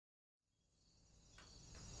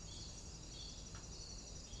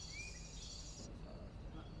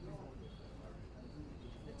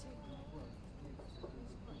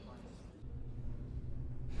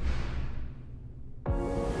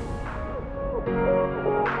Yeah,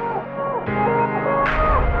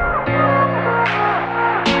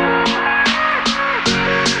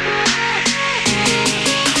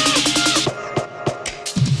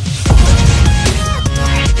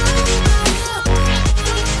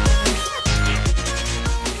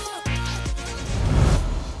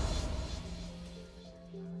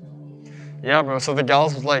 bro, so the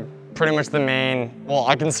Gals was like pretty much the main, well,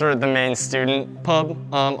 I consider it the main student pub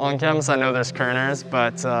on campus. I know there's Kerners,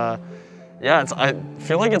 but yeah, I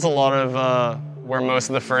feel like it's a lot of where most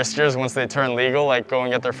of the first years, once they turn legal, like go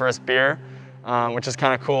and get their first beer, which is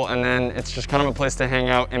kind of cool. And then it's just kind of a place to hang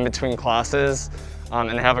out in between classes, and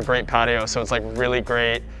they have a great patio. So it's like really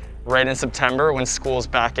great right in September when school's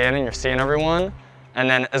back in and you're seeing everyone. And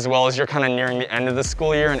then as well as you're kind of nearing the end of the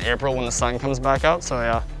school year in April when the sun comes back out, so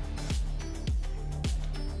yeah.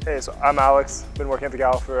 Hey, so I'm Alex, been working at the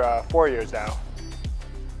Gal for 4 years now.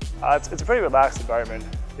 It's a pretty relaxed environment.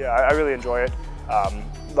 Yeah, I really enjoy it.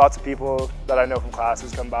 Lots of people that I know from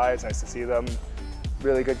classes come by, it's nice to see them.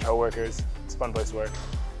 Really good coworkers, it's a fun place to work.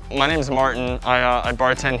 My name's Martin, I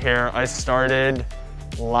bartend here. I started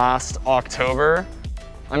last October.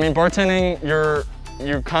 I mean, bartending,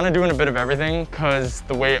 you're kind of doing a bit of everything because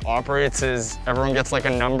the way it operates is everyone gets like a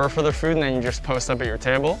number for their food and then you just post up at your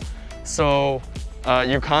table. So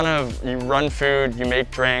you run food, you make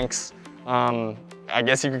drinks. I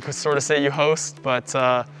guess you could sort of say you host, but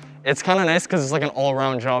it's kind of nice because it's like an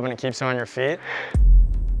all-around job and it keeps you on your feet.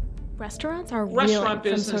 Restaurants are reeling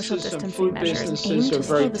from social distancing measures aimed to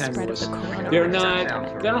slow the spread of the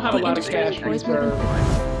coronavirus. They don't have a lot of cash reserve.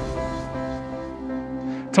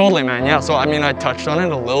 Totally, man. Yeah, so I mean, I touched on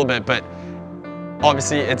it a little bit, but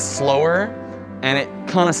obviously it's slower and it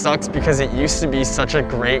kind of sucks because it used to be such a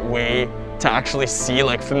great way to actually see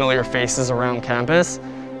like familiar faces around campus.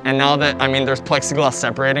 And now that, I mean, there's plexiglass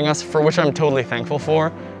separating us, for which I'm totally thankful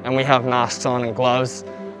for, and we have masks on and gloves.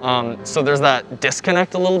 So there's that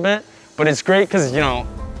disconnect a little bit, but it's great because, you know,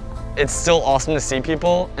 it's still awesome to see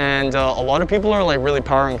people, and a lot of people are like really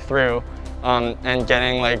powering through and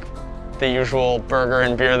getting like the usual burger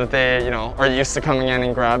and beer that they, you know, are used to coming in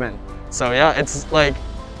and grabbing. So yeah, it's like,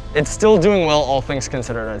 it's still doing well, all things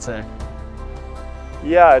considered, I'd say.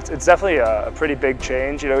 Yeah, it's definitely a pretty big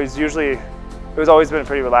change. You know, it was always been a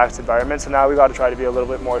pretty relaxed environment, so now we got to try to be a little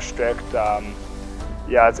bit more strict.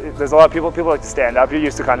 Yeah, there's a lot of people like to stand up. You're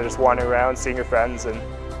used to kind of just wandering around, seeing your friends and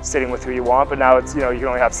sitting with who you want, but now it's, you know, you can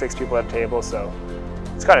only have 6 people at a table, so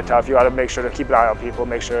it's kind of tough. You got to make sure to keep an eye on people,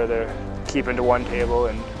 make sure they're keeping to one table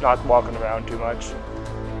and not walking around too much.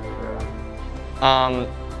 Yeah.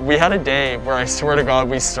 We had a day where I swear to God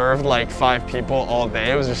we served like 5 people all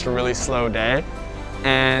day. It was just a really slow day.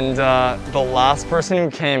 And the last person who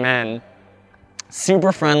came in,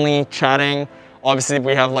 super friendly, chatting. Obviously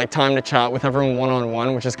we have like time to chat with everyone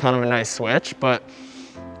one-on-one, which is kind of a nice switch, but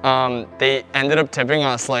they ended up tipping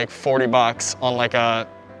us like 40 bucks on like a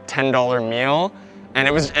 $10 meal. And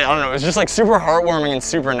it was, I don't know, it was just like super heartwarming and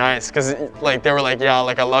super nice because like they were like, yeah,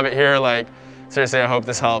 like I love it here, like seriously, I hope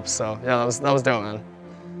this helps. So yeah, that was dope, man.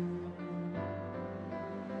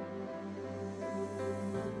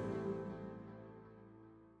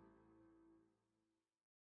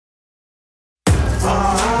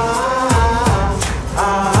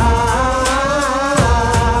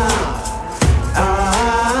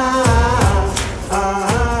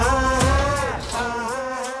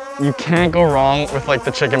 You can't go wrong with like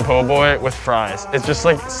the chicken po' boy with fries. It's just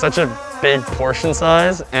like such a big portion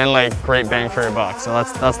size and like great bang for your buck. So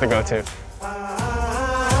that's the go-to.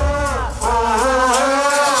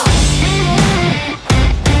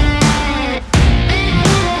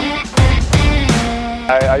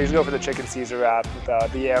 I usually go for the chicken Caesar wrap with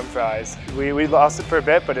the yam fries. We lost it for a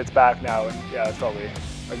bit, but it's back now, and yeah, it's probably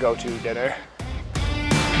a go-to dinner.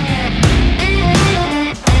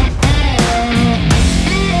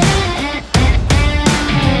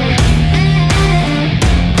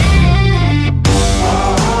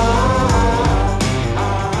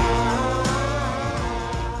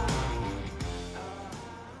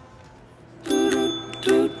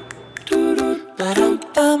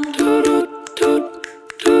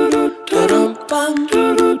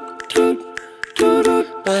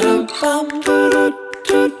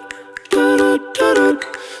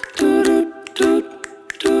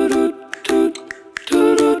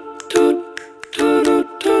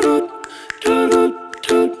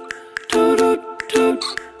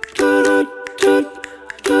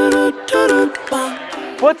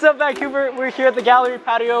 What's up, Vancouver? We're here at the Gallery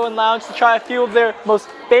Patio and Lounge to try a few of their most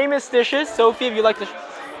famous dishes. Sophie, if you'd like to...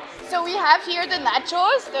 So we have here the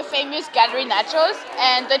nachos, the famous Gallery nachos,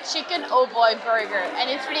 and the chicken oh boy burger, and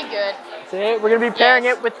it's pretty good. That's it. We're going to be pairing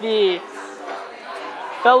it with the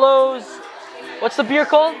Fellows, what's the beer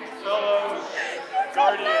called? Fellows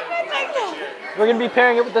Guardian. We're gonna be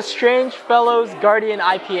pairing it with the Strange Fellows Guardian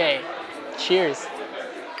IPA. Cheers.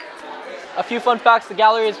 A few fun facts, the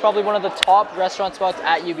gallery is probably one of the top restaurant spots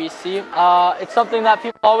at UBC. It's something that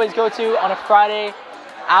people always go to on a Friday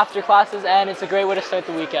after classes, and it's a great way to start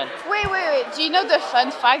the weekend. Wait. Do you know the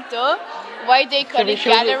fun fact though? Why they call it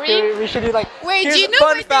gallery? We should do like, Wait, here's do you know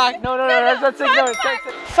fun what fact. No, let's ignore it.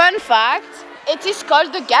 Fun fact, it is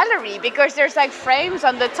called the gallery because there's like frames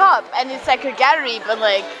on the top and it's like a gallery, but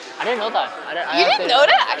like... I didn't know that. You didn't know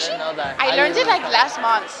that actually? I didn't know that. I learned it like last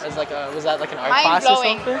month. It was was that like an art Mind class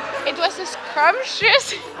blowing. or something? It was a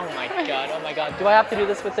scrumptious. Oh my god. Do I have to do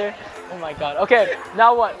this with her? Oh my god. Okay,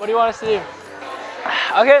 now what? What do you want us to do?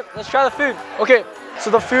 Okay, let's try the food. Okay,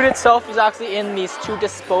 so the food itself is actually in these two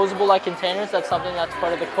disposable like containers. That's something that's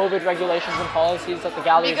part of the COVID regulations and policies that the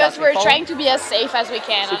gallery is Because we're following. trying to be as safe as we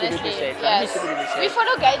can, Super honestly. duper safe. Yes. Super duper safe. We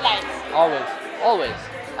follow guidelines. Always. Oh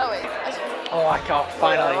wait. Oh my god,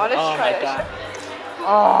 finally. Yeah, let's oh try my this. god.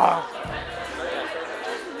 Oh.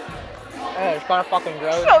 Hey, it's kind of fucking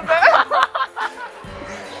gross. So bad.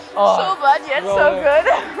 Oh, So bad yet bro. so good.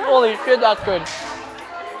 Holy shit, that's good.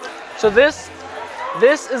 So this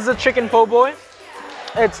is the chicken po' boy.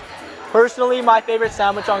 It's personally my favorite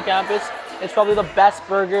sandwich on campus. It's probably the best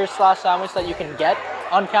burger / sandwich that you can get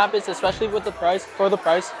on campus, especially with the price. For the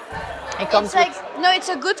price, it comes It's like, with, no, it's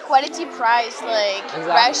a good quality price, like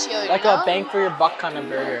ratio, like you know? a bang for your buck kind of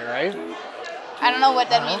burger, right? I don't know what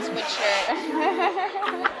that means, but sure.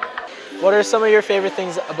 What are some of your favorite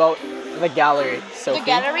things about the gallery, Sophie? The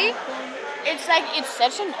gallery, it's like, it's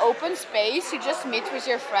such an open space. You just meet with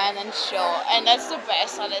your friend and chill, and that's the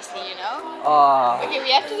best, honestly, you know? Okay,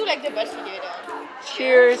 we have to do like the best video though.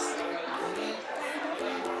 Cheers.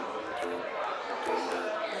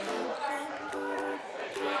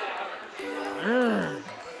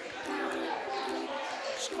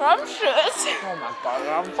 Scrumptious. Oh my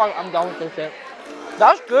god, I'm done with this shit.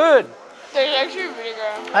 That's good. They're actually really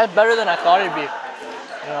good. That's better than I thought it'd be.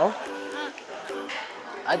 You know?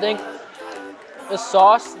 I think the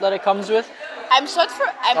sauce that it comes with. I'm sad for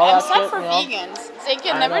you know? vegans. They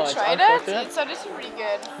can I never know, it's try that. unfortunate. So this is really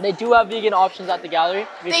good. They do have vegan options at the gallery.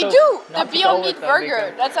 We They chose do. The not to go Beyond with Meat the burger.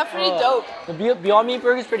 vegan. That's a pretty dope. The Beyond Meat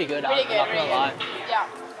burger is pretty good. Pretty I'm good. not Really gonna lie. good. Yeah.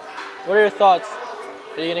 What are your thoughts?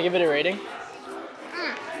 Are you gonna give it a rating?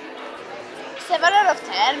 7 out of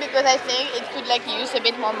 10 because I think it could like use a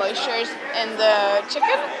bit more moisture in the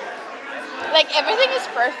chicken. Like everything is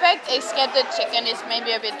perfect except the chicken is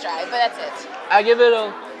maybe a bit dry, but that's it. I give it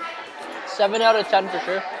a 7 out of 10 for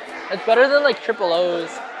sure. It's better than like Triple O's.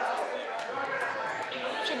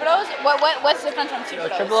 Triple O's? What's different from Triple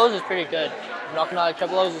O's? Triple O's is pretty good. I'm not gonna lie,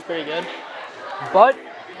 Triple O's is pretty good. But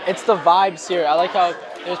it's the vibes here. I like how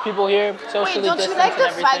there's people here socially Wait, don't you distanced like and the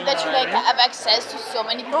everything, fact that you you know like what I mean? have access to so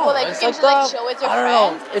many people? Like you It's can just like show with your I don't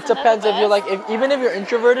friends? know. It depends if you're like, even if you're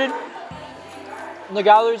introverted, the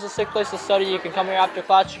gallery is a sick place to study. You can come here after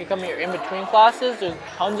class, you can come here in between classes. There's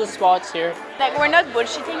tons of spots here. Like we're not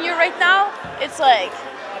bullshitting you right now. It's like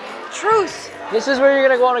truth. This is where you're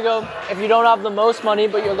gonna want to go if you don't have the most money,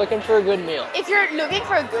 but you're looking for a good meal. If you're looking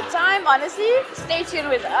for a good time, honestly, stay tuned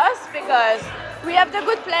with us because we have the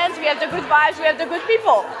good plans, we have the good vibes, we have the good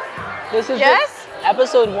people. This is Yes? just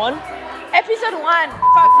episode 1. Episode 1.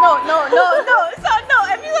 Fuck, no, episode 1.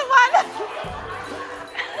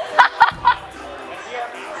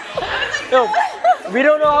 No, we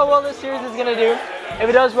don't know how well this series is gonna do. If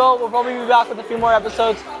it does well, we'll probably be back with a few more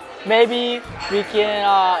episodes. Maybe we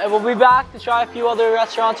can, we'll be back to try a few other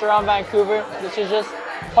restaurants around Vancouver. This is just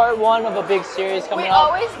part 1 of a big series coming We're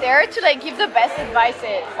up. always there to like give the best advice.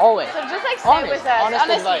 Always. So just like stay with us, honest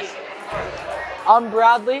honestly. advice. I'm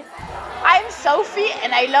Bradley. I'm Sophie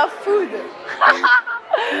and I love food.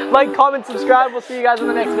 Like, comment, subscribe. We'll see you guys in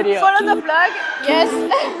the next video. Follow the plug. Yes.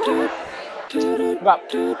 Wrap.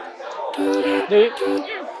 3,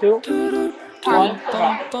 2, 1.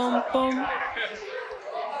 Wrap.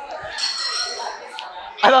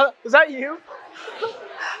 I thought, was that you?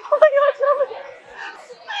 Oh my gosh,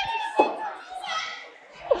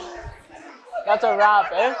 that's a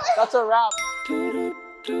wrap, eh? That's a wrap.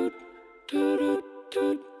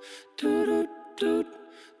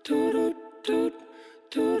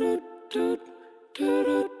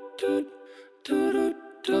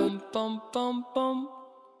 Bum bum bum bum.